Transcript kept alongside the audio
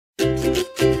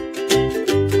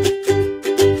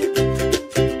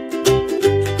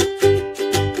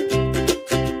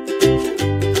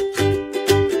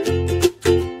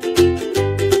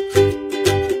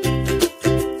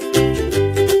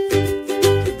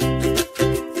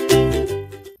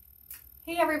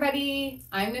everybody,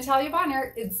 I'm Natalia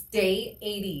Bonner. It's day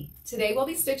 80. Today we'll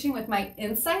be stitching with my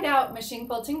inside out machine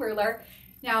quilting ruler.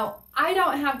 Now, I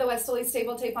don't have the Westerly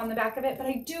staple tape on the back of it, but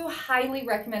I do highly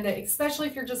recommend it, especially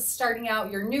if you're just starting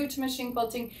out, you're new to machine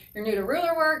quilting, you're new to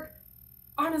ruler work.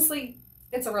 Honestly,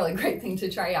 it's a really great thing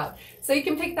to try out. So you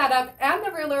can pick that up and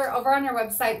the ruler over on our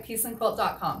website,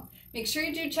 pieceandquilt.com. Make sure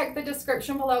you do check the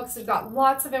description below because we've got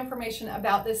lots of information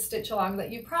about this stitch along that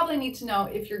you probably need to know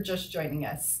if you're just joining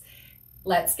us.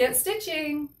 Let's get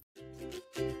stitching.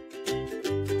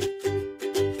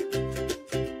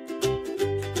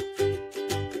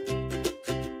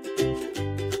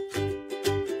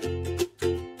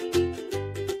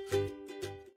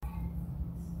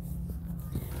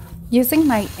 Using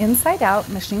my inside out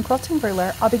machine quilting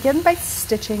ruler, I'll begin by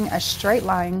stitching a straight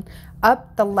line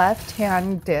up the left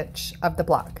hand ditch of the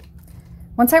block.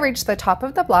 Once I reach the top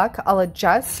of the block, I'll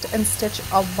adjust and stitch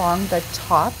along the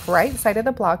top right side of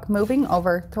the block, moving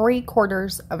over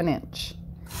 3/4 of an inch.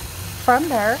 From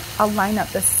there, I'll line up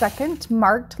the second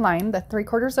marked line, the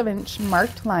 3/4 of an inch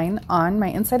marked line on my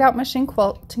inside out machine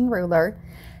quilting ruler,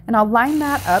 and I'll line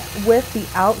that up with the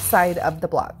outside of the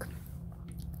block.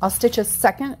 I'll stitch a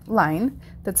second line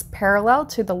that's parallel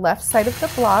to the left side of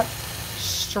the block,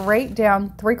 straight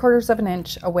down 3/4 of an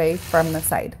inch away from the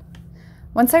side.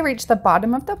 Once I reach the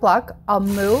bottom of the block, I'll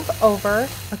move over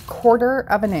 1/4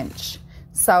 of an inch.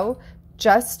 So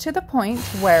just to the point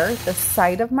where the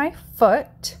side of my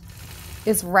foot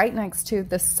is right next to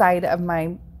the side of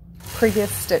my previous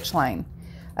stitch line.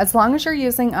 As long as you're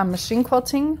using a machine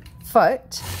quilting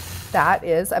foot, that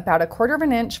is about 1/4 of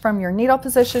an inch from your needle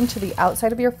position to the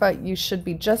outside of your foot, you should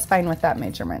be just fine with that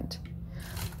measurement.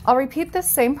 I'll repeat this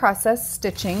same process,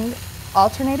 stitching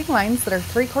alternating lines that are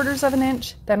 3/4 of an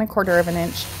inch, then 1/4 of an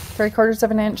inch, 3/4 of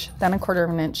an inch, then 1/4 of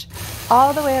an inch,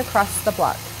 all the way across the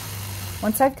block.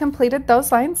 Once I've completed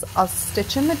those lines, I'll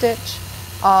stitch in the ditch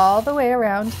all the way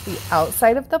around the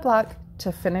outside of the block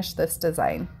to finish this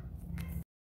design.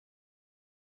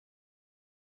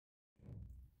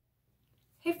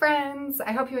 Hey friends,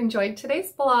 I hope you enjoyed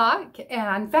today's block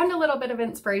and found a little bit of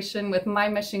inspiration with my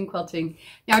machine quilting.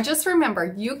 Now just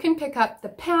remember, you can pick up the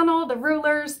panel, the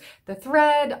rulers, the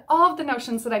thread, all of the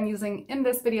notions that I'm using in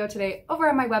this video today over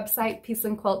on my website,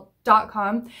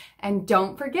 pieceandquilt.com. And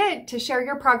don't forget to share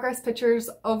your progress pictures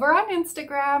over on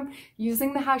Instagram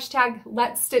using the hashtag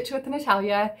Let's Stitch with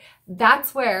Natalia.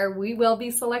 That's where we will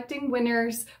be selecting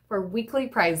winners for weekly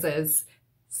prizes.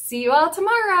 See you all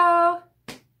tomorrow.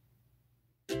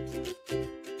 Thank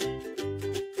you.